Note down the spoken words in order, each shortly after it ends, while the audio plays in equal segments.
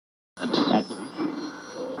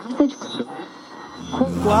Broadcasting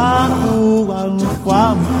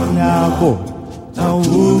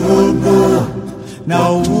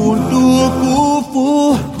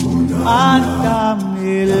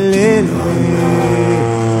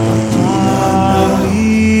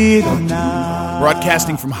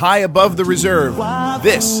from high above the reserve,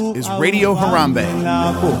 this is Radio Harambe.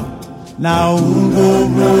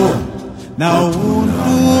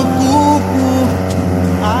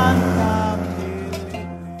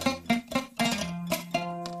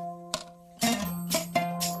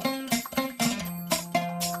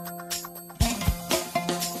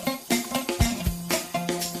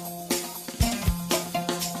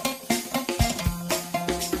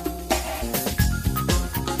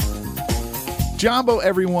 Jumbo,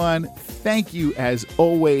 everyone. Thank you, as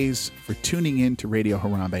always, for tuning in to Radio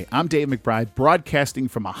Harambe. I'm Dave McBride, broadcasting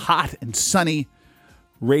from a hot and sunny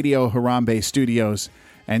Radio Harambe studios.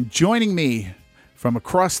 And joining me from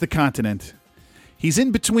across the continent, he's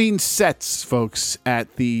in between sets, folks,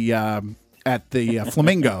 at the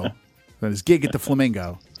Flamingo, his gig at the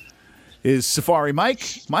Flamingo, is Safari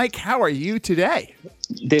Mike. Mike, how are you today?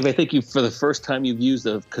 Dave, I think for the first time you've used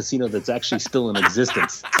a casino that's actually still in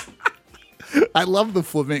existence. I love the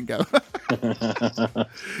Flamingo.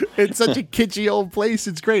 It's such a kitschy old place.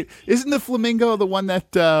 It's great. Isn't the Flamingo the one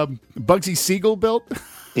that Bugsy Siegel built?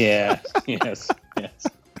 Yeah. Yes.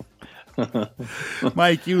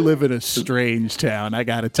 Mike, you live in a strange town. I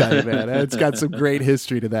got to tell you, man. It's got some great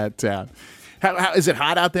history to that town. How is it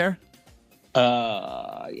hot out there?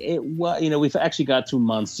 We've actually got through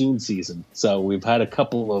monsoon season, so we've had a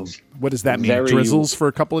couple of. What does that mean? Drizzles for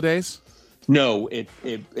a couple of days? No,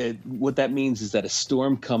 what that means is that a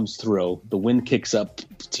storm comes through, the wind kicks up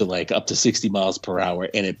to 60 miles per hour,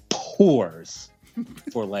 and it pours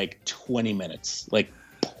for 20 minutes.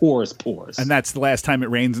 Pours. And that's the last time it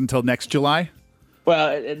rains until next July?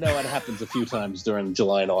 Well, no, it happens a few times during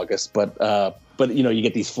July and August, but you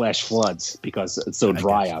get these flash floods because it's so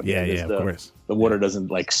dry out here. Yeah, of course. The water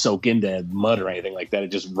doesn't soak into mud or anything like that. It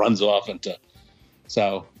just runs off into.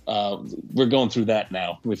 So we're going through that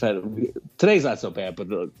now. Today's not so bad, but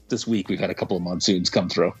this week we've had a couple of monsoons come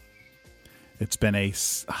through. It's been a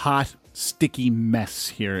hot, sticky mess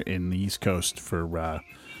here in the East Coast for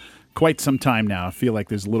quite some time now. I feel like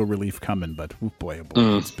there's a little relief coming, but oh boy,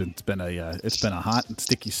 it's been a hot and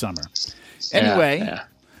sticky summer. Anyway,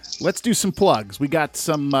 Let's do some plugs. We got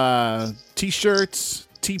some T-shirts,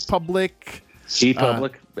 TeePublic.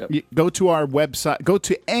 TeePublic. Yep. Go to our website. Go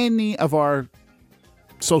to any of our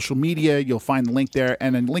social media. You'll find the link there,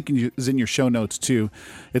 and then link is in your show notes too.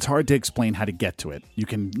 It's hard to explain how to get to it. You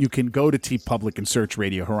can go to TeePublic and search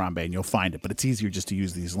Radio Harambe and you'll find it, but it's easier just to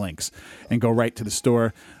use these links and go right to the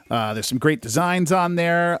store. There's some great designs on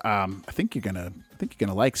there. I think you're gonna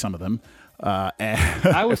like some of them.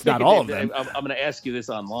 If not all of them. I'm going to ask you this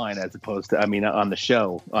online as opposed to, on the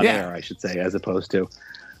show, air, I should say, as opposed to.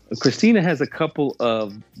 Christina has a couple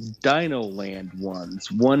of Dino Land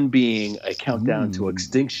ones, one being a Countdown to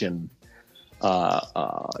Extinction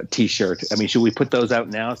T-shirt. Should we put those out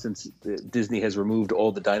now since Disney has removed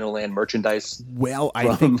all the Dino Land merchandise? Well,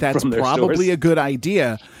 I think that's probably a good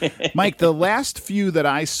idea. Mike, the last few that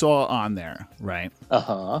I saw on there, right?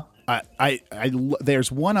 Uh-huh.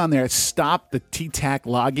 There's one on there, Stop the T-Tac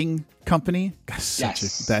Logging Company.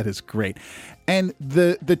 That is great. And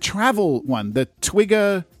the travel one, the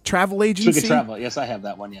Twiga Travel Agency. Twiga Travel, yes, I have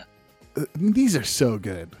that one, yeah. These are so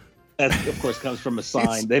good. That, of course, comes from a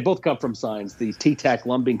sign. They both come from signs. The T-Tac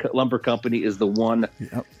Lumber Company is the one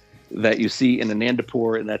that you see in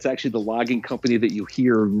Anandapur, and that's actually the logging company that you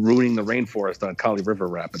hear ruining the rainforest on Kali River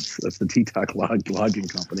Rapids. That's the T-Tac Logging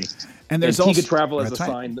Company. And there's also Twiga Travel as a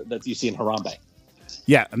sign that you see in Harambe.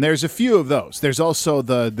 Yeah, and there's a few of those. There's also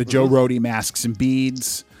the Joe Rohde Masks and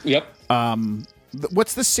Beads. Yep.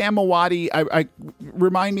 What's the Samawati? I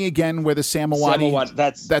remind me again where the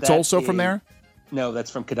Samawati. That's also from there. No,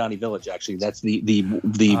 that's from Kadani Village. Actually, that's the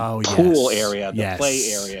pool area, the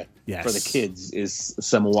play area for the kids is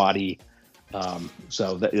Samawati.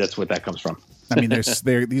 So that's what that comes from.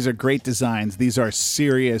 These are great designs. These are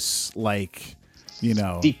serious,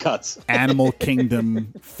 deep cuts, Animal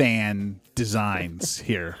Kingdom fan designs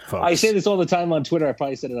here, folks. I say this all the time on Twitter. I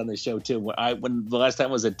probably said it on the show too. When the last time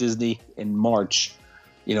I was at Disney in March,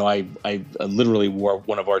 I literally wore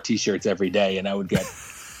one of our T-shirts every day, and I would get.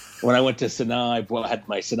 When I went to Sanaa, I had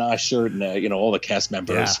my Sanaa shirt, and all the cast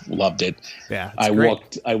members loved it. Yeah, I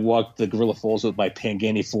walked the Gorilla Falls with my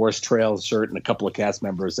Pangani Forest Trail shirt, and a couple of cast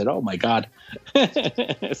members said, "Oh my God!"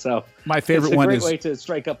 So my favorite one is a great way to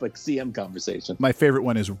strike up a CM conversation. My favorite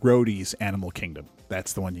one is Rohde's Animal Kingdom.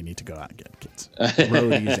 That's the one you need to go out and get, kids.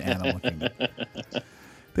 Rohde's Animal Kingdom.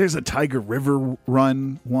 There's a Tiger River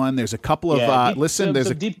Run one. There's a couple of there's some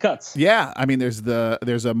deep cuts. Yeah, I mean there's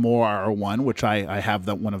a Moar one, which I have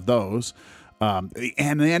one of those. The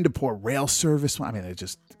Anandapur rail service one. I mean,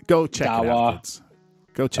 just go check it out, kids.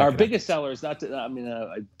 Go check. Our biggest sellers, I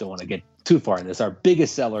don't want to get too far in this. Our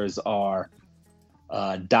biggest sellers are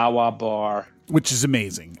Dawa Bar, which is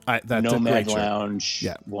amazing. That's Nomad a great Lounge,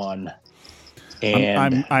 yeah. one.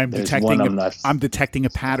 And I'm detecting a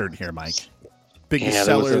pattern here, Mike. Biggest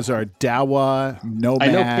sellers are Dawa, Nomad.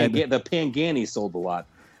 I know the Pangani sold a lot.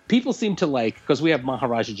 People seem to like, because we have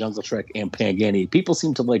Maharaja Jungle Trek and Pangani. People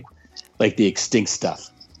seem to like the extinct stuff.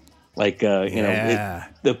 Like you know,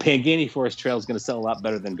 the Pangani Forest Trail is going to sell a lot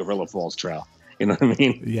better than Gorilla Falls Trail. You know what I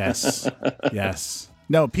mean? Yes, yes.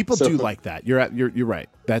 No, people do like that. You're right.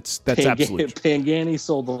 That's absolutely true. Pangani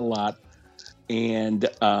sold a lot, and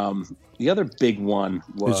the other big one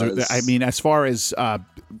was. As far as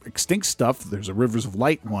extinct stuff, there's a Rivers of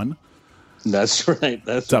Light one. That's right.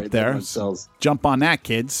 That's up there. Jump on that,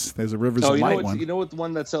 kids. There's a Rivers of Light one. You know what? The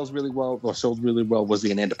one that sells really well, or sold really well, was the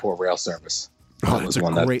Anandapur Rail Service. That's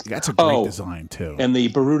a great design too. And the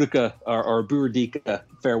Burudika or Burudika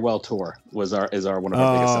Farewell Tour is one of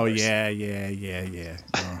our biggest sellers. Yeah.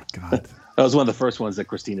 Oh God. That was one of the first ones that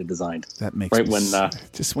Christina designed. That makes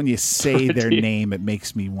just when you say their name, it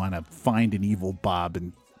makes me want to find an evil Bob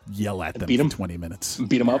and yell at them for 20 minutes.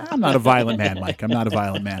 Beat them up. I'm not a violent man, Mike. I'm not a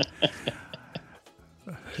violent man.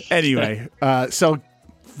 Anyway, so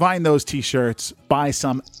find those T-shirts, buy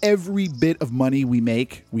some. Every bit of money we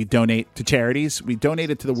make, we donate to charities. We donate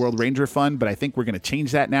it to the World Ranger Fund, but I think we're going to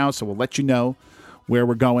change that now, so we'll let you know where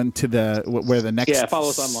we're going to where the next. Yeah, follow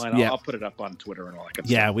us online. I'll put it up on Twitter and all that.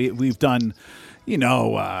 Yeah, we've done,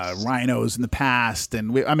 rhinos in the past,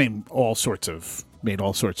 and made all sorts of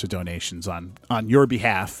donations on your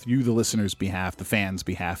behalf, you the listeners' behalf, the fans'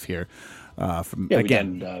 behalf here.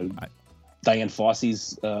 Diane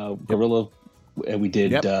Fossey's Gorilla. We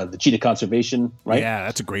did the Cheetah Conservation, right? Yeah,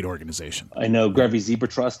 that's a great organization. I know Grevy Zebra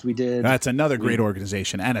Trust we did. That's another great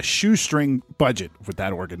organization, and a shoestring budget with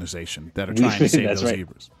that organization that are trying to save those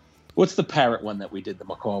zebras. What's the parrot one that we did, the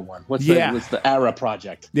macaw one? What's the ARA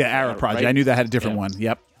project? Yeah, ARA project. Right? I knew that had a different one.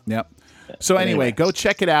 Yep. So anyway, go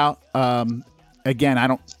check it out.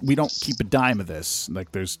 Again, we don't keep a dime of this.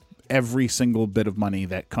 Like, there's every single bit of money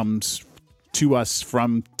that comes to us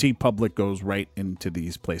from TeePublic goes right into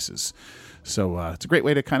these places. So it's a great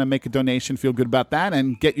way to kind of make a donation, feel good about that,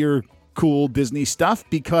 and get your cool Disney stuff,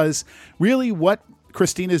 because really what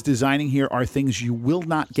Christina's designing here are things you will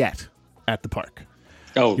not get at the park.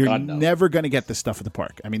 Oh, You're God, no. never going to get this stuff at the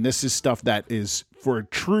park. I mean, this is stuff that is for a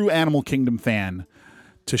true Animal Kingdom fan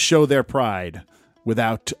to show their pride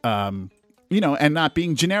without, and not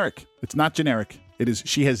being generic. It's not generic. It is.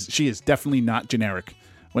 She is definitely not generic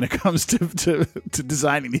when it comes to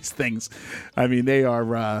designing these things. I mean, they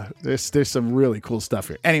are. There's some really cool stuff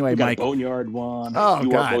here. Anyway, Mike, Boneyard one. Oh,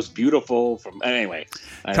 God. Most beautiful from. Anyway,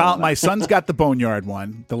 my son's got the Boneyard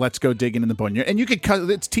one. The Let's Go Digging in the Boneyard, and you could.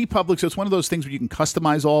 It's TeePublic, so it's one of those things where you can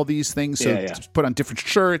customize all these things. So put on different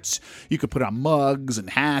shirts. You could put on mugs and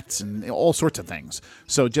hats and all sorts of things.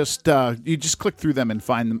 So just you just click through them and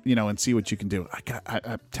find them, and see what you can do.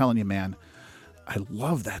 I'm telling you, man. I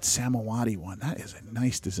love that Samawati one. That is a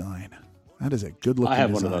nice design. That is a good looking design. I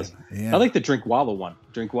have one of those. Yeah. I like the Drinkwalla one.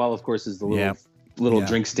 Drinkwalla, of course, is the little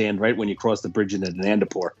drink stand right when you cross the bridge into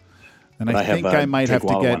Anandapur. And I think I might have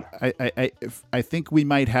to get. I think we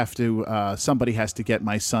might have to. Somebody has to get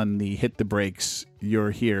my son the Hit the Brakes.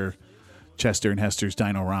 You're here, Chester and Hester's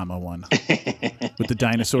Dino-Rama one with the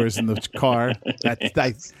dinosaurs in the car.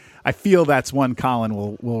 I feel that's one Colin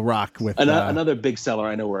will rock with. Another big seller,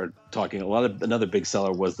 I know we're talking a lot of. Another big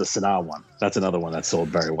seller was the Sanaa one. That's another one that sold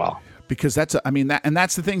very well. Because that's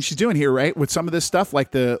the thing she's doing here, right? With some of this stuff,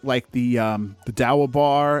 like the Dawa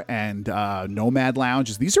Bar and Nomad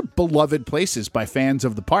Lounges. These are beloved places by fans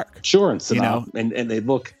of the park. Sure, and Sanaa, and they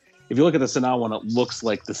look. If you look at the Sanaa one, it looks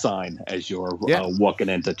like the sign as you're walking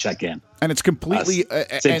in to check in. And it's completely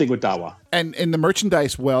same thing with Dawa. And in the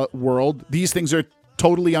merchandise world, these things are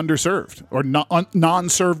totally underserved or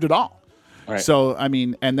non-served at all. Right. So,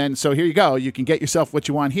 so here you go. You can get yourself what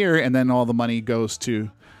you want here, and then all the money goes to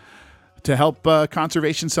help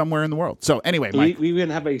conservation somewhere in the world. So anyway, Mike. We even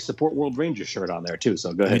have a Support World Ranger shirt on there too.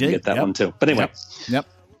 So go ahead and get that one too. But anyway. Yep.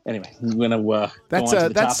 Anyway, we're gonna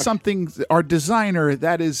that's something our designer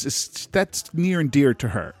that's near and dear to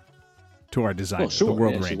her, to our designer. Well, sure. The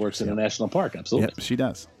World Ranger. She works in a national park. Absolutely. Yep, she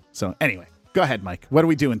does. So anyway, go ahead, Mike. What are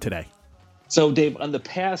we doing today? So, Dave, on the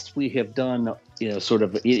past, we have done, you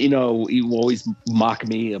always mock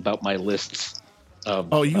me about my lists. You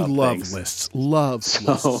love things. Lists. Love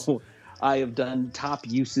lists. So I have done top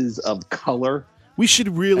uses of color. We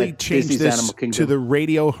should really change Disney's this Animal Kingdom. to the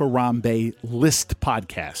Radio Harambe list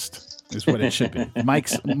podcast. Is what it should be.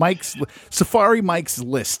 Mike's Safari Mike's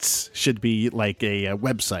lists should be like a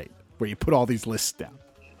website where you put all these lists down.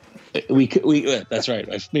 We that's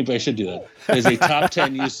right. Maybe I should do that. There's a top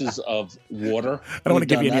 10 uses of water. I don't want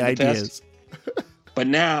to give you any ideas. But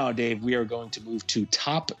now, Dave, we are going to move to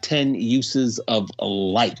top 10 uses of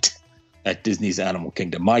light at Disney's Animal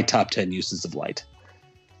Kingdom. My top 10 uses of light.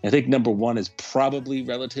 I think number 1 is probably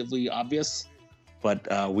relatively obvious, but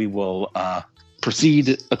we will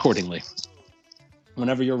proceed accordingly.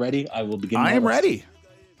 Whenever you're ready, I will begin. I am ready.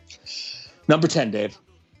 Number 10, Dave.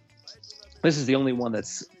 This is the only one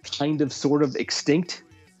that's kind of sort of extinct.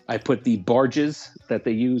 I put the barges that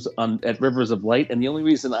they use at Rivers of Light. And the only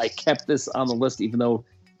reason I kept this on the list, even though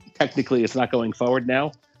technically it's not going forward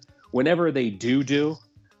now, whenever they do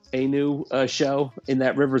a new show in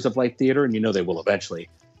that Rivers of Light theater, and you know they will eventually,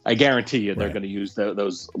 I guarantee you they're going to use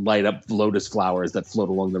those light up lotus flowers that float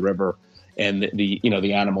along the river and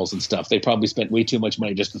the animals and stuff. They probably spent way too much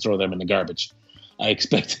money just to throw them in the garbage. I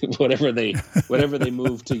expect whatever they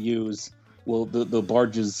move to use, the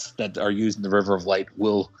barges that are used in the River of Light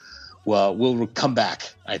will come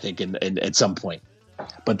back, I think, in at some point.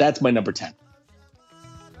 But that's my number 10.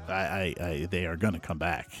 They are going to come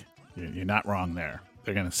back. You're not wrong there.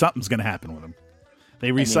 Something's going to happen with them. They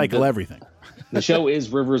recycle everything. The show is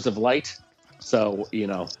Rivers of Light, so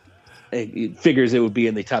it figures it would be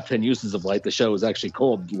in the top 10 uses of light. The show is actually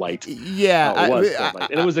called Light. Yeah, and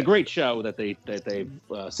it was a great show that they've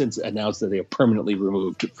since announced that they have permanently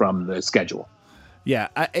removed from the schedule. Yeah,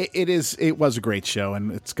 it was a great show,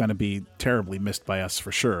 and it's going to be terribly missed by us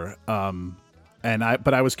for sure.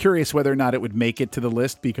 But I was curious whether or not it would make it to the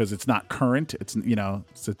list because it's not current. It's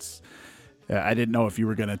I didn't know if you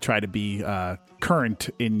were going to try to be current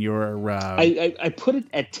in your. I put it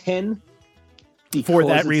at 10. For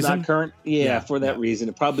that reason? Not current. Yeah, for that reason.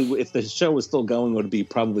 It probably, if the show was still going, it would be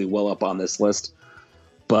probably well up on this list.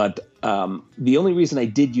 But the only reason I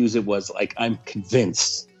did use it was I'm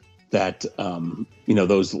convinced that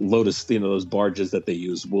those lotus, those barges that they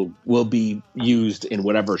use will be used in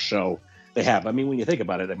whatever show they have. I mean, when you think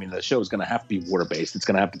about it, the show is going to have to be water based. It's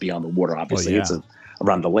going to have to be on the water. Obviously, it's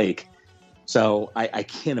around the lake. So I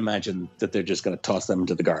can't imagine that they're just going to toss them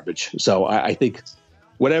into the garbage. So I think.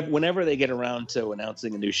 Whenever they get around to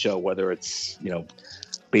announcing a new show, whether it's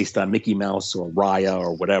based on Mickey Mouse or Raya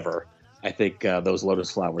or whatever, I think those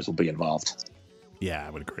lotus flowers will be involved. Yeah,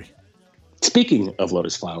 I would agree. Speaking of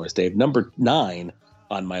lotus flowers, Dave, number 9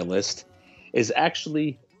 on my list is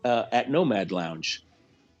actually at Nomad Lounge.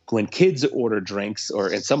 When kids order drinks,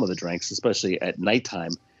 and some of the drinks, especially at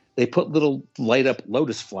nighttime, they put little light up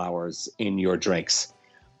lotus flowers in your drinks.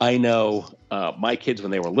 I know my kids, when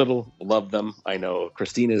they were little, loved them. I know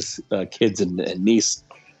Christina's kids and niece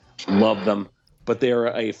love them. But they're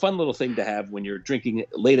a fun little thing to have when you're drinking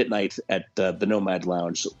late at night at the Nomad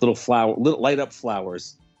Lounge. Little light up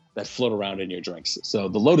flowers that float around in your drinks. So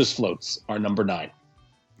the lotus floats are number 9.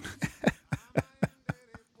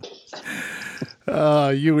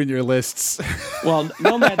 You and your lists. Well,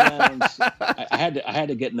 Nomad Lounge. I had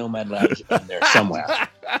to get Nomad Lounge in there somewhere.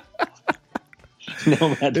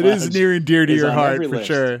 It is near and dear to your heart for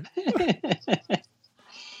sure.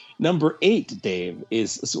 Number 8, Dave,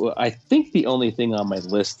 is I think the only thing on my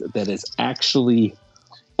list that is actually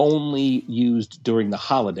only used during the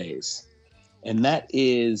holidays, and that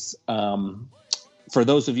is for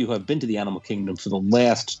those of you who have been to the Animal Kingdom for the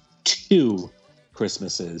last 2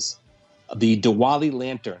 Christmases, the Diwali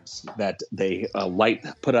lanterns that they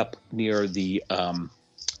put up near the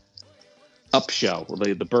Up show,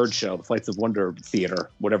 the bird show, the Flights of Wonder Theater,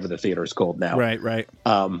 whatever the theater is called now. Right.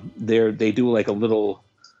 They do like a little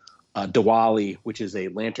Diwali, which is a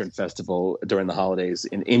lantern festival during the holidays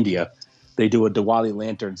in India. They do a Diwali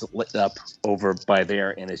lanterns lit up over by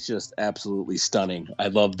there, and it's just absolutely stunning. I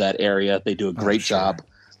love that area. They do a great job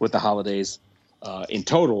with the holidays in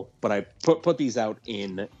total, but I put these out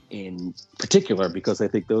in particular because I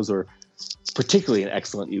think those are particularly an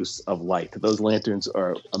excellent use of light. Those lanterns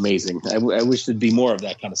are amazing. I wish there'd be more of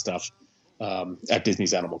that kind of stuff at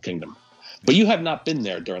Disney's Animal Kingdom. But you have not been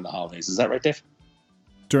there during the holidays. Is that right, Dave?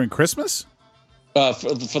 During Christmas? For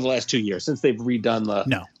the last 2 years, since they've redone the...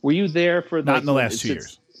 No. Were you there for... Not in the last 2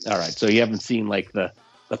 years. All right. So you haven't seen the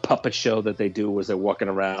puppet show that they do as they're walking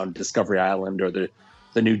around Discovery Island, or the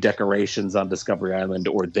new decorations on Discovery Island,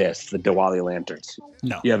 or the Diwali lanterns?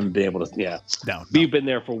 No. You haven't been able to... Yeah. No. But you've been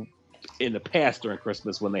there in the past during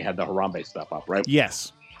Christmas when they had the Harambe stuff up, right?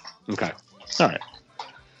 Yes. Okay. All right.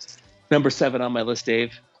 Number 7 on my list,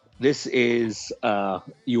 Dave. This is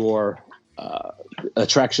your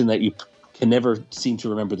attraction that you can never seem to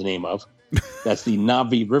remember the name of. That's the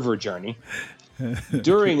Navi River Journey.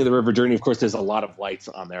 During the river journey, of course, there's a lot of lights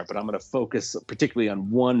on there, but I'm going to focus particularly on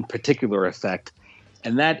one particular effect,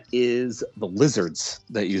 and that is the lizards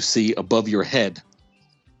that you see above your head.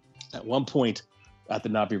 At one point at the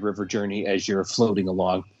Navi River Journey, as you're floating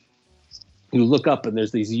along, you look up and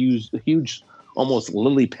there's these huge almost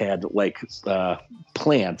lily pad-like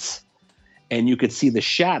plants, and you could see the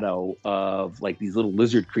shadow of like these little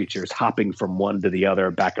lizard creatures hopping from one to the other,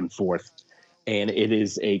 back and forth. And it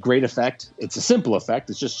is a great effect. It's a simple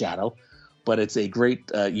effect. It's just shadow, but it's a great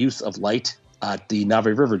use of light at the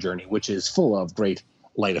Navi River Journey, which is full of great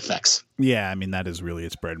light effects. Yeah, I mean, that is really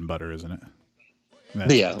its bread and butter, isn't it?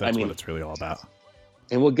 That's what it's really all about.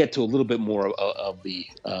 And we'll get to a little bit more of the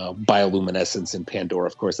bioluminescence in Pandora.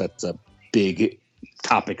 Of course, that's a big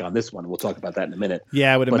topic on this one. We'll talk about that in a minute.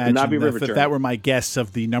 Yeah, I would imagine if that were my guess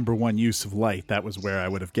of the number one use of light, that was where I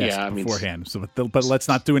would have guessed beforehand. So, but let's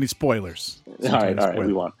not do any spoilers. All right,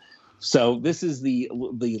 we won't. So this is the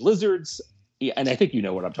lizards, and I think you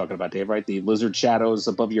know what I'm talking about, Dave, right? The lizard shadows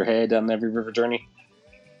above your head on every river journey.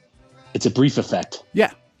 It's a brief effect.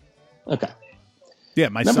 Yeah. Okay. Yeah,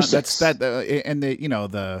 my number son. 6. That's that, and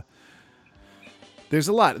the There's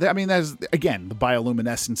a lot. I mean, there's again the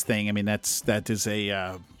bioluminescence thing. I mean, that is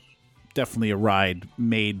a definitely a ride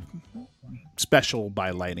made special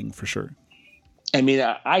by lighting for sure. I mean,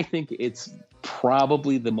 I think it's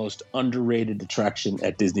probably the most underrated attraction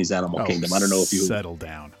at Disney's Animal Kingdom. I don't know if you settle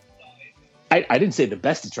down. I didn't say the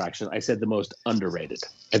best attraction. I said the most underrated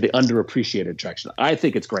and the underappreciated attraction. I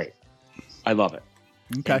think it's great. I love it.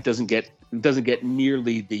 Okay. It doesn't get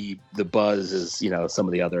nearly the buzz as some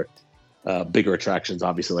of the other bigger attractions,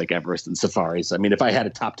 obviously, like Everest and Safaris. I mean, if I had a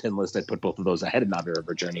top 10 list, I'd put both of those ahead of Navi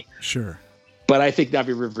River Journey. Sure. But I think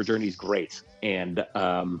Navi River Journey is great. And,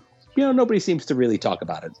 nobody seems to really talk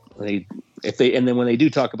about it. And then when they do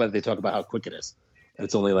talk about it, they talk about how quick it is. And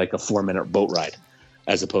it's only like a 4-minute boat ride,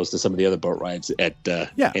 as opposed to some of the other boat rides at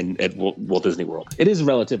Walt Disney World. It is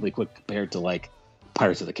relatively quick compared to like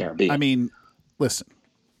Pirates of the Caribbean. I mean, listen,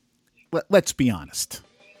 let's be honest.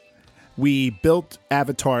 We built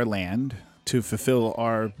Avatar Land to fulfill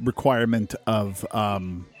our requirement of a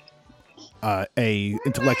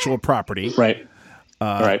intellectual property. Right.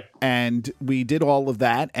 Right. And we did all of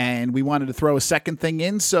that, and we wanted to throw a second thing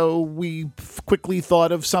in, so we quickly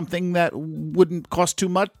thought of something that wouldn't cost too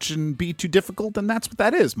much and be too difficult, and that's what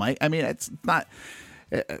that is, Mike. I mean, it's not...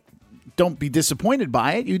 don't be disappointed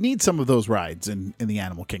by it. You need some of those rides in the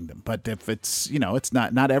Animal Kingdom. But if it's, it's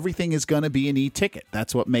not everything is going to be an e-ticket.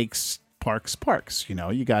 That's what makes parks.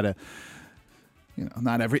 You got to,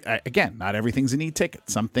 not everything's an e-ticket.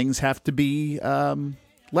 Some things have to be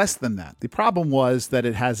less than that. The problem was that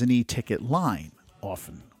it has an e-ticket line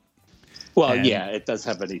often. Well, it does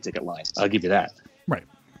have an e-ticket line. I'll give you that. Right.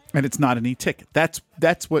 And it's not an e-ticket. That's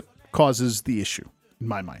what causes the issue in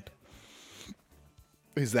my mind.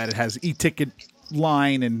 Is that it has e-ticket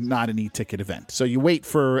line and not an e-ticket event. So you wait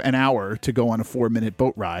for an hour to go on a 4-minute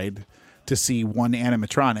boat ride to see one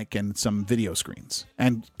animatronic and some video screens.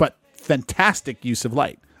 But fantastic use of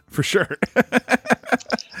light, for sure.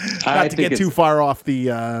 Not to get too far off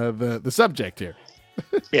the subject here.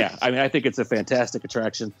 Yeah, I mean, I think it's a fantastic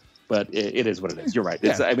attraction, but it is what it is. You're right.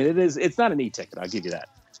 It's not an e-ticket. I'll give you that.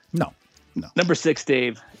 No. Number 6,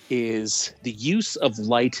 Dave, is the use of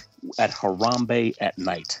light at Harambe at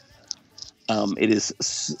night. The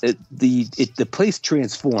place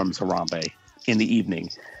transforms Harambe in the evening.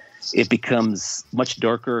 It becomes much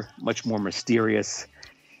darker, much more mysterious,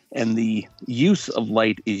 and the use of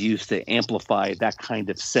light is used to amplify that kind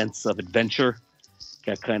of sense of adventure,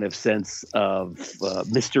 that kind of sense of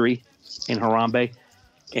mystery in Harambe.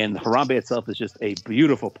 And Harambe itself is just a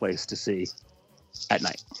beautiful place to see at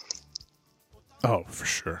night. Oh, for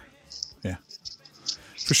sure. Yeah.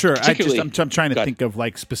 For sure. I'm trying to think of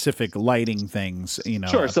like specific lighting things,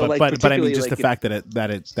 Sure. So but I mean, just the fact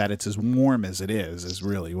that it's as warm as it is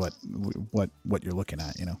really what you're looking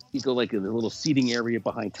at, You go like in the little seating area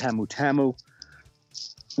behind Tamu Tamu,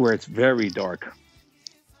 where it's very dark.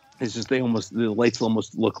 It's just the lights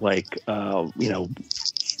almost look like not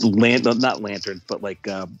lanterns, but like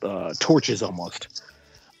torches almost.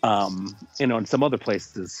 In some other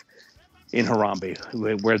places in Harambe,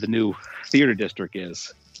 where the new theater district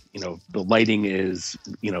is, the lighting is,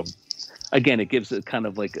 again, it gives it kind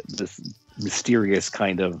of like this mysterious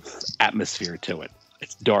kind of atmosphere to it.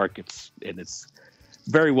 It's dark, it's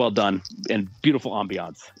very well done, and beautiful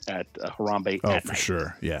ambiance at Harambe. Oh, for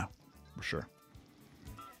sure, yeah, for sure.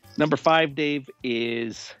 Number 5, Dave,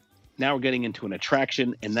 is now we're getting into an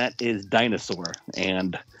attraction, and that is Dinosaur.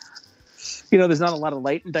 And There's not a lot of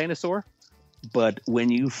light in Dinosaur, but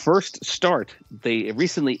when you first start, they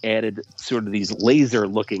recently added sort of these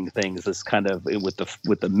laser-looking things, this kind of with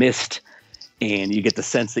the mist, and you get the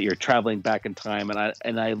sense that you're traveling back in time.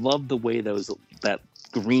 And I love the way that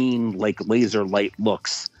green like laser light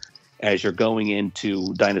looks as you're going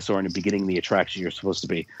into Dinosaur and beginning the attraction you're supposed to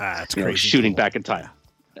be. It's crazy shooting cool. Back in time.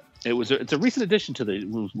 It's a recent addition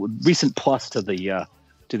to recent plus to the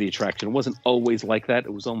attraction. It wasn't always like that.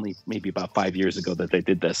 It was only maybe about 5 years ago that they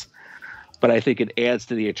did this. But I think it adds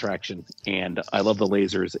to the attraction, and I love the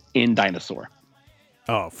lasers in Dinosaur.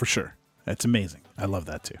 Oh, for sure. That's amazing. I love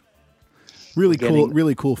that too. Really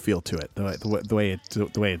cool feel to it,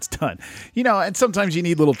 the way it's done. And sometimes you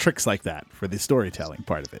need little tricks like that for the storytelling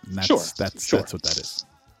part of it. And that's what that is.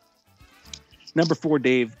 Number 4,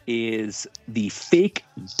 Dave, is the fake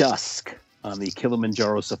dusk on the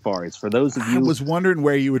Kilimanjaro safaris. For those of you, I was wondering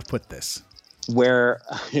where you would put this. Where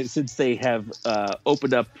since they have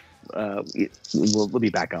opened up. Let me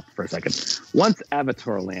back up for a second. Once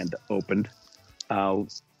Avatar Land opened,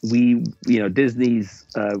 Disney's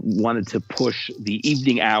wanted to push the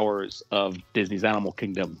evening hours of Disney's Animal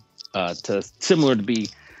Kingdom to similar to be,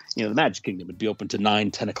 the Magic Kingdom would be open to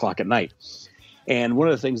 9-10 o'clock at night. And one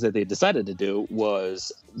of the things that they decided to do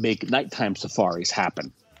was make nighttime safaris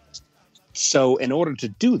happen. So in order to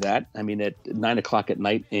do that, at 9 o'clock at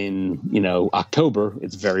night in, October,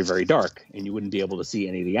 it's very, very dark and you wouldn't be able to see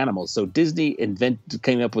any of the animals. So Disney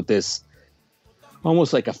came up with this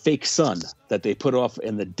almost like a fake sun that they put off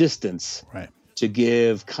in the distance, right, to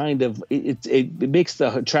give kind of, it makes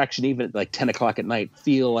the attraction even at like 10 o'clock at night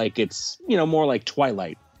feel like it's, more like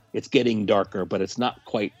twilight. It's getting darker, but it's not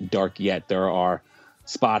quite dark yet. There are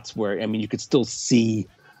spots where, you could still see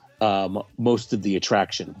most of the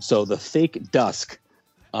attraction. So the fake dusk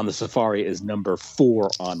on the safari is number 4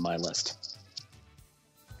 on my list.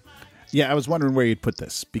 Yeah, I was wondering where you'd put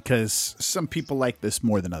this because some people like this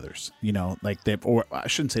more than others. Or I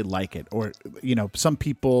shouldn't say like it, or some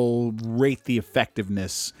people rate the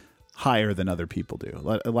effectiveness higher than other people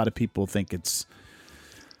do. A lot of people think it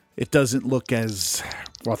doesn't look as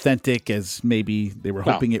authentic as maybe they were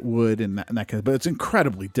hoping it would, and that kind of. But it's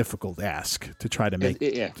incredibly difficult ask to try to make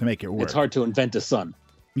to make it work. It's hard to invent a sun.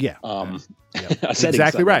 Yeah,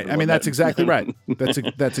 exactly right. That's exactly right.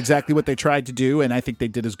 That's exactly what they tried to do, and I think they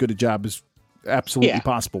did as good a job as absolutely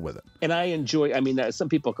possible with it. And I enjoy. Some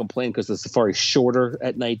people complain because the safari's shorter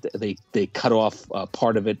at night. They cut off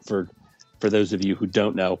part of it for those of you who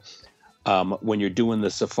don't know. When you're doing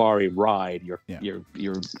the safari ride, you're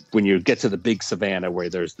when you get to the big savannah where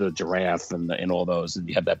there's the giraffe and all those, and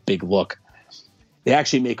you have that big look. They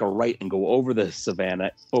actually make a right and go over the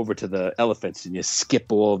savannah over to the elephants, and you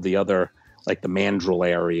skip all of the other, like the mandrill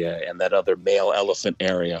area and that other male elephant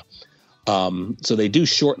area. So they do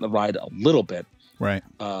shorten the ride a little bit, right?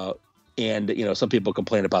 And some people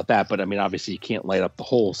complain about that, but obviously you can't light up the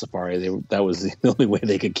whole safari. That was the only way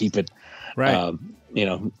they could keep it, right?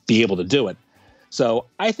 Be able to do it. So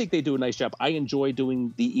I think they do a nice job. I enjoy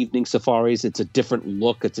doing the evening safaris. It's a different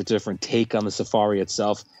look. It's a different take on the safari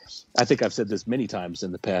itself. I think I've said this many times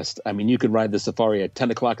in the past. You could ride the safari at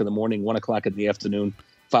 10 o'clock in the morning, 1 o'clock in the afternoon,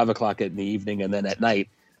 5 o'clock in the evening, and then at night.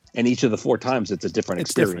 And each of the 4 times, it's a different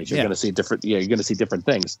experience. You're going to see different. Yeah, you're going to see different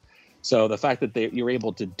things. So the fact that you're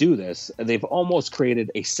able to do this, they've almost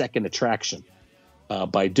created a second attraction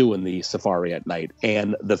by doing the safari at night.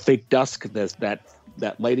 And the fake dusk, that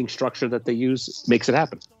lighting structure that they use makes it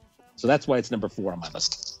happen. So that's why it's number 4 on my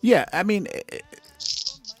list. Yeah, I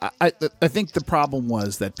think the problem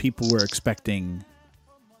was that people were expecting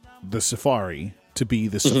the safari to be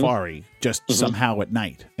the safari just somehow at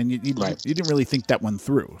night. And you didn't really think that one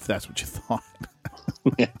through, if that's what you thought.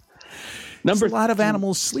 Yeah. A lot of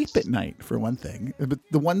animals sleep at night, for one thing. But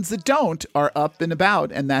the ones that don't are up and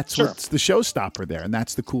about, and that's what's the showstopper there. And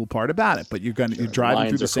that's the cool part about it. But you're driving Lions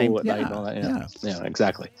through the same... Cool at night and all that. Yeah,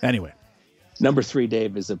 exactly. Anyway. Number 3,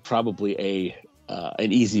 Dave, is probably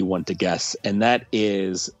an easy one to guess, and that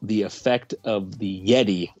is the effect of the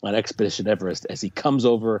Yeti on Expedition Everest as he comes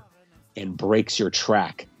over and breaks your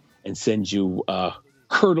track and sends you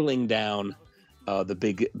hurtling down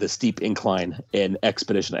the steep incline in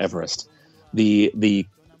Expedition Everest. The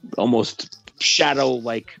almost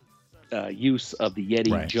shadow-like use of the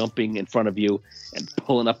Yeti jumping in front of you and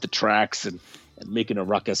pulling up the tracks and making a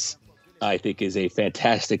ruckus, I think, is a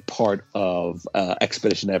fantastic part of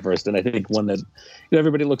Expedition Everest, and I think one that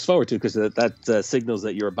everybody looks forward to because that signals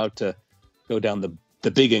that you're about to go down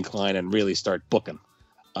the big incline and really start booking.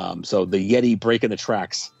 So the Yeti breaking the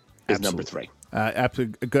tracks is number 3.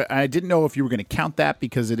 Absolutely. I didn't know if you were going to count that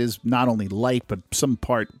because it is not only light but some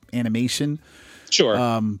part animation.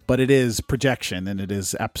 Sure. But it is projection, and it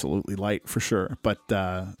is absolutely light for sure. But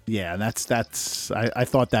yeah, that's I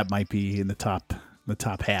thought that might be in the top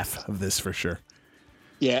half of this for sure.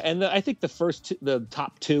 Yeah, and I think the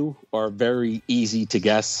top two are very easy to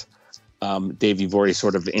guess. Dave, you've already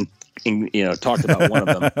sort of talked about one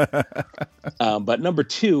of them. But number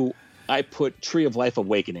two, I put Tree of Life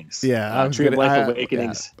Awakenings. Yeah, Tree of Life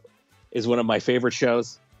Awakenings is one of my favorite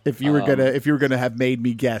shows. If you were gonna have made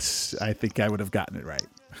me guess, I think I would have gotten it right.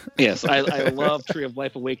 Yes, I love Tree of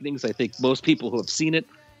Life Awakenings. I think most people who have seen it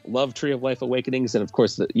love Tree of Life Awakenings, and of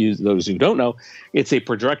course, those who don't know, it's a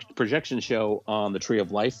projection show on the Tree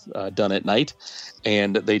of Life done at night,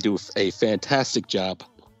 and they do a fantastic job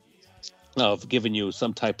of giving you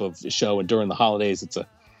some type of show. And during the holidays, it's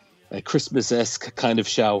a Christmas-esque kind of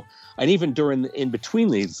show, and even in between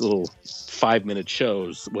these little 5-minute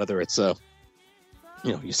shows, whether it's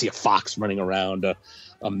you see a fox running around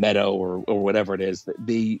a meadow or whatever it is,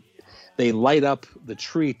 they light up the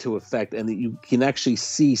tree to effect, and you can actually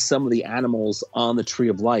see some of the animals on the Tree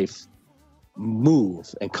of Life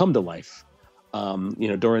move and come to life.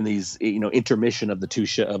 During these intermission of the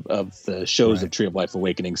the shows right. of Tree of Life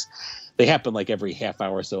Awakenings, they happen like every half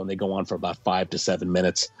hour or so, and they go on for about 5 to 7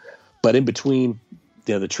 minutes. But in between,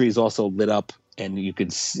 the tree is also lit up, and you can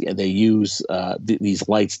see they use these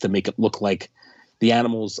lights to make it look like the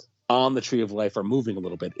animals on the Tree of Life are moving a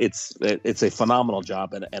little bit. It's a phenomenal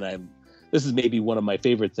job, and this is maybe one of my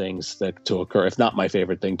favorite things to occur, if not my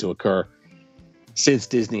favorite thing to occur, since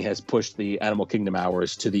Disney has pushed the Animal Kingdom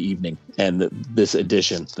hours to the evening. And this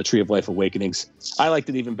edition, the Tree of Life Awakenings, I liked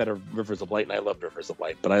it even better, Rivers of Light, and I love Rivers of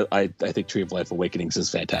Light, but I think Tree of Life Awakenings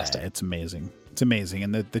is fantastic. Yeah, it's amazing. It's amazing,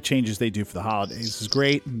 and the changes they do for the holidays is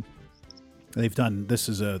great. And they've done this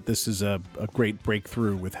is a great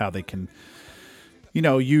breakthrough with how they can,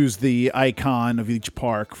 use the icon of each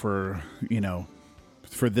park for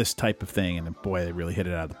this type of thing. And boy, they really hit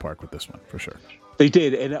it out of the park with this one for sure. They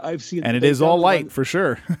did, and I've seen, and it is all light for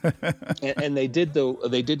sure. and they did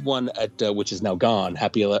one at which is now gone,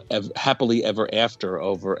 Happily Ever After,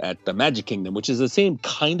 over at the Magic Kingdom, which is the same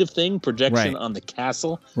kind of thing, projection on the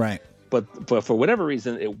castle, right? But for whatever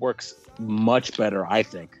reason, it works much better, I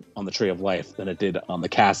think, on the Tree of Life than it did on the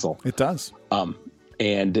castle. It does.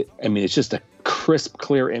 And I mean, it's just a crisp,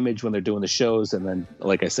 clear image when they're doing the shows, and then,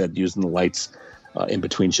 like I said, using the lights in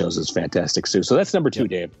between shows is fantastic too. So that's number two,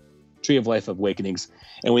 Dave. Tree of Life Awakenings.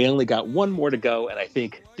 And we only got one more to go. And I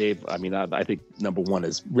think, Dave, I think number one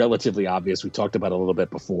is relatively obvious. We talked about it a little bit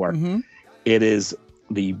before. Mm-hmm. It is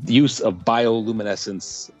the use of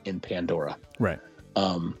bioluminescence in Pandora. Right.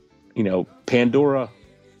 Pandora,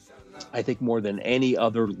 I think more than any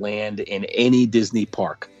other land in any Disney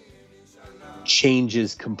park,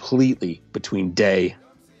 changes completely between day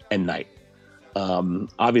and night.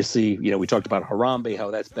 Obviously, we talked about Harambe, how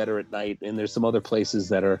that's better at night. And there's some other places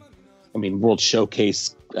that are, World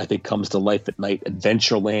Showcase, I think, comes to life at night.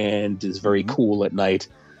 Adventureland is very cool at night,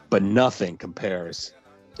 but nothing compares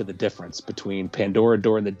to the difference between Pandora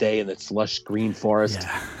during the day and its lush green forest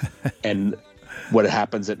and what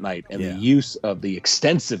happens at night. And the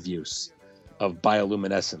extensive use of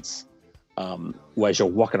bioluminescence. As you're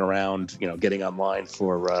walking around, getting online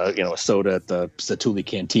for, a soda at the Satuli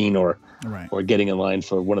Canteen or getting in line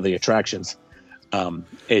for one of the attractions.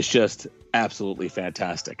 It's just absolutely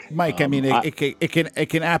fantastic. Mike, it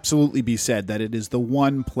can absolutely be said that it is the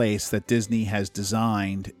one place that Disney has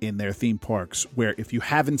designed in their theme parks where if you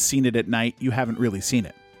haven't seen it at night, you haven't really seen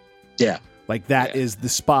it. Yeah. Like that is the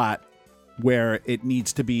spot where it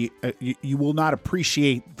needs to be. You will not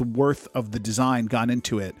appreciate the worth of the design gone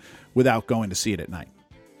into it without going to see it at night.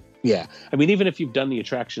 Yeah. Even if you've done the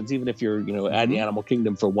attractions, even if you're, at the Animal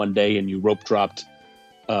Kingdom for one day and you rope dropped,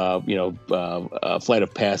 Flight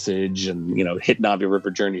of Passage and, hit Navi River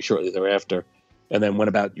Journey shortly thereafter, and then went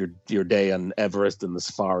about your day on Everest and the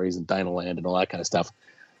safaris and Dinoland and all that kind of stuff.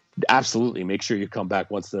 Absolutely. Make sure you come back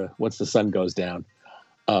once the sun goes down,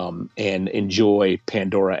 and enjoy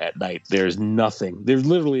Pandora at night. There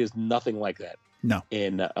literally is nothing like that. No.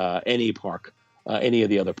 In any park. Any of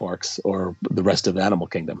the other parks or the rest of the Animal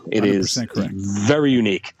Kingdom. It is correct. Very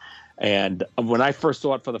unique. And when I first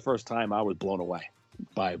saw it for the first time, I was blown away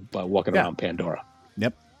by walking around Pandora.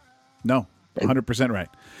 Yep. No, 100% right.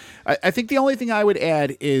 I think the only thing I would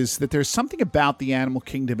add is that there's something about the Animal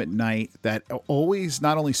Kingdom at night that always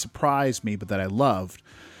not only surprised me, but that I loved.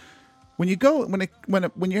 When you go,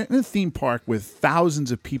 when you're in a theme park with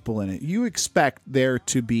thousands of people in it, you expect there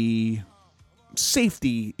to be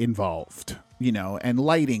safety involved, and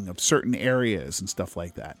lighting of certain areas and stuff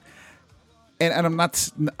like that. and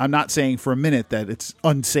I'm not saying for a minute that it's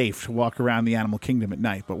unsafe to walk around the animal kingdom at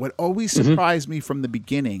night. But what always surprised me from the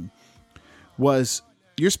beginning was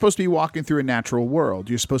you're supposed to be walking through a natural world.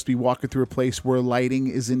 You're supposed to be walking through a place where lighting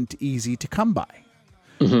isn't easy to come by,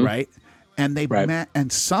 right? And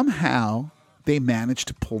and somehow they managed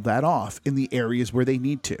to pull that off in the areas where they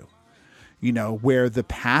need to. You know, where the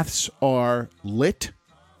paths are lit,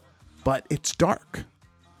 but it's dark.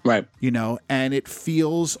 Right. You know, and it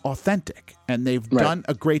feels authentic. And they've done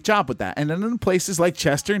a great job with that. And then in places like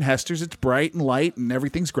Chester and Hester's, it's bright and light and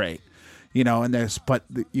everything's great. You know, and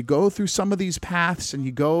you go through some of these paths and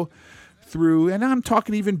you go through, and I'm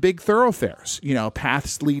talking even big thoroughfares, you know,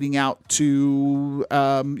 paths leading out to,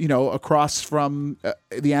 you know, across from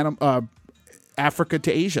Africa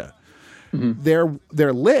to Asia. They're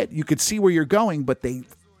lit. You could see where you're going, but they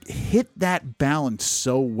hit that balance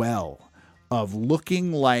so well of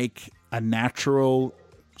looking like a natural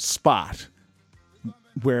spot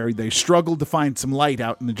where they struggled to find some light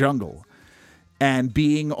out in the jungle and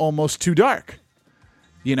being almost too dark,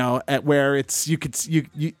 you know, at where it's,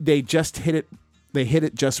 they just hit it. They hit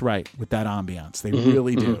it just right with that ambiance. They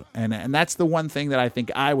really do. And that's the one thing that I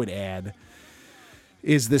think I would add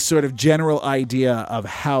is this sort of general idea of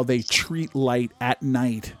how they treat light at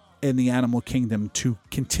night in the animal kingdom to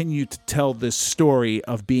continue to tell this story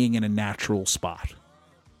of being in a natural spot.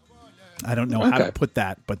 I don't know how to put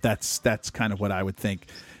that, but that's kind of what I would think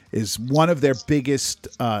is one of their biggest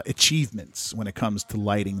achievements when it comes to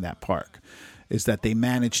lighting that park, is that they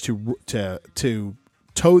managed to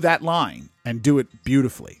toe that line and do it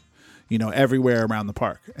beautifully, you know, everywhere around the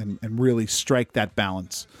park, and really strike that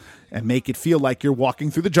balance and make it feel like you're walking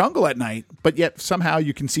through the jungle at night, but yet somehow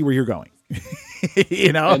you can see where you're going.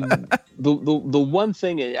 You know, and the one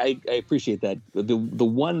thing I appreciate that the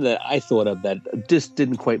one that I thought of that just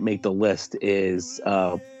didn't quite make the list is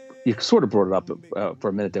you sort of brought it up for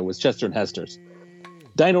a minute there, was Chester and Hester's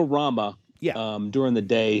Dino-Rama. Yeah. During the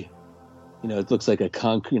day, you know, it looks like it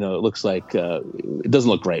looks like it doesn't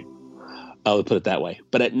look great. I'll put it that way.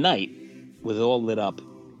 But at night, with it all lit up,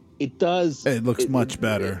 it does. It looks much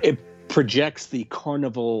better. It projects the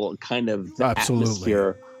carnival kind of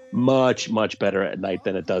atmosphere much, much better at night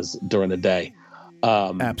than it does during the day.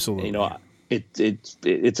 Absolutely. You know,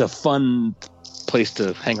 it's a fun place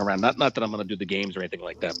to hang around. Not that I'm going to do the games or anything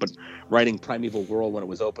like that, but riding Primeval Whirl when it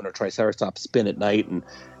was open, or Triceratops Spin at night, and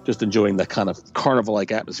just enjoying the kind of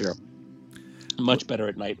carnival-like atmosphere. Much better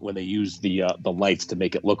at night when they use the lights to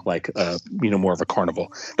make it look like you know, more of a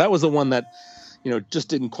carnival. That was the one that, you know, just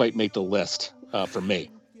didn't quite make the list for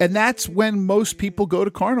me. And that's when most people go to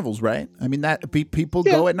carnivals, right? I mean, that people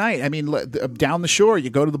go at night. I mean, down the shore, you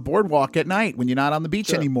go to the boardwalk at night when you're not on the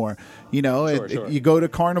beach anymore. You know, you go to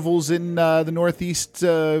carnivals in the Northeast,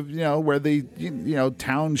 you know, where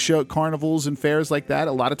town show carnivals and fairs like that.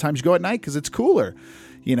 A lot of times you go at night because it's cooler.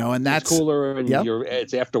 You know, and that's it's cooler, and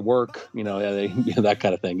it's after work, you know, that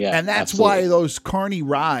kind of thing. Yeah, and that's why those carny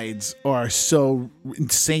rides are so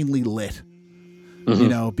insanely lit. You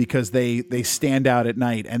know, because they stand out at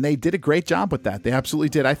night, and they did a great job with that. They absolutely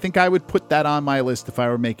did. I think I would put that on my list if I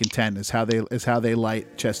were making 10. Is how they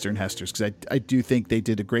light Chester and Hester's, because I do think they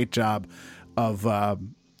did a great job of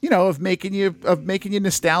making you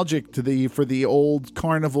nostalgic for the old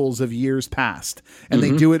carnivals of years past, and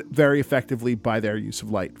they do it very effectively by their use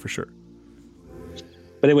of light, for sure.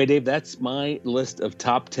 But anyway, Dave, that's my list of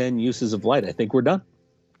top 10 uses of light. I think we're done.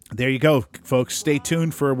 There you go, folks. Stay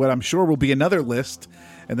tuned for what I'm sure will be another list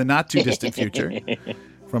in the not too distant future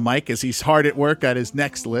from Mike, as he's hard at work at his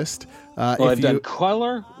next list. I've done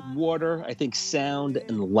color, water, I think sound,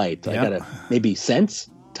 and light. Yep. I gotta maybe sense.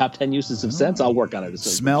 Top 10 uses of sense. I'll work on it.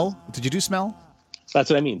 Smell? Did you do smell? That's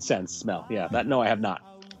what I mean. Sense, smell. Yeah. No, I have not.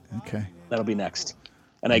 Okay. That'll be next.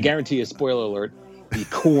 And I guarantee you, spoiler alert, the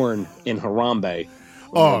corn in Harambe.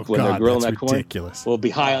 When they're grilling that ridiculous. Corn, will be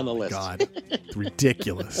high on the list. God, it's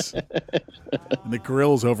ridiculous. And the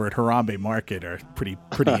grills over at Harambe Market are pretty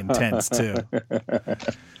intense too.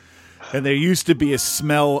 And there used to be a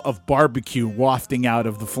smell of barbecue wafting out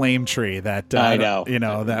of the flame tree. That I know. You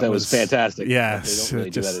know that was fantastic. Yes, they don't really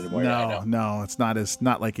do that anymore. No, it's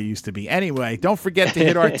not like it used to be. Anyway, don't forget to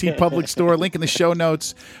hit our T Public store. Link in the show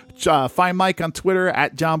notes. Find Mike on Twitter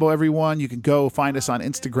at Jumbo Everyone. You can go find us on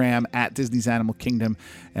Instagram at Disney's Animal Kingdom,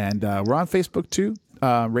 and we're on Facebook too.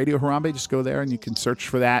 Radio Harambe. Just go there and you can search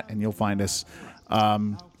for that, and you'll find us.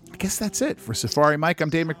 I guess that's it. For Safari Mike, I'm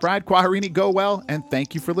Dave McBride. Kwaherini, go well, and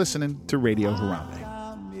thank you for listening to Radio Harambe.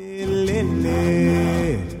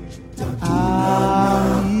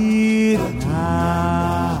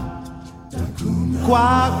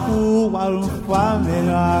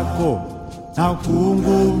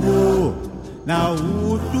 na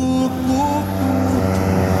utukufu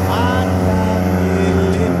hata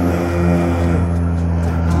milele.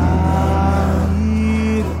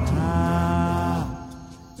 Amina.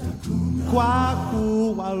 Kwa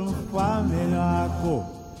kuwa ufalme wako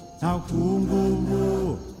na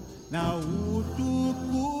nguvu na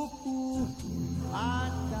utukufu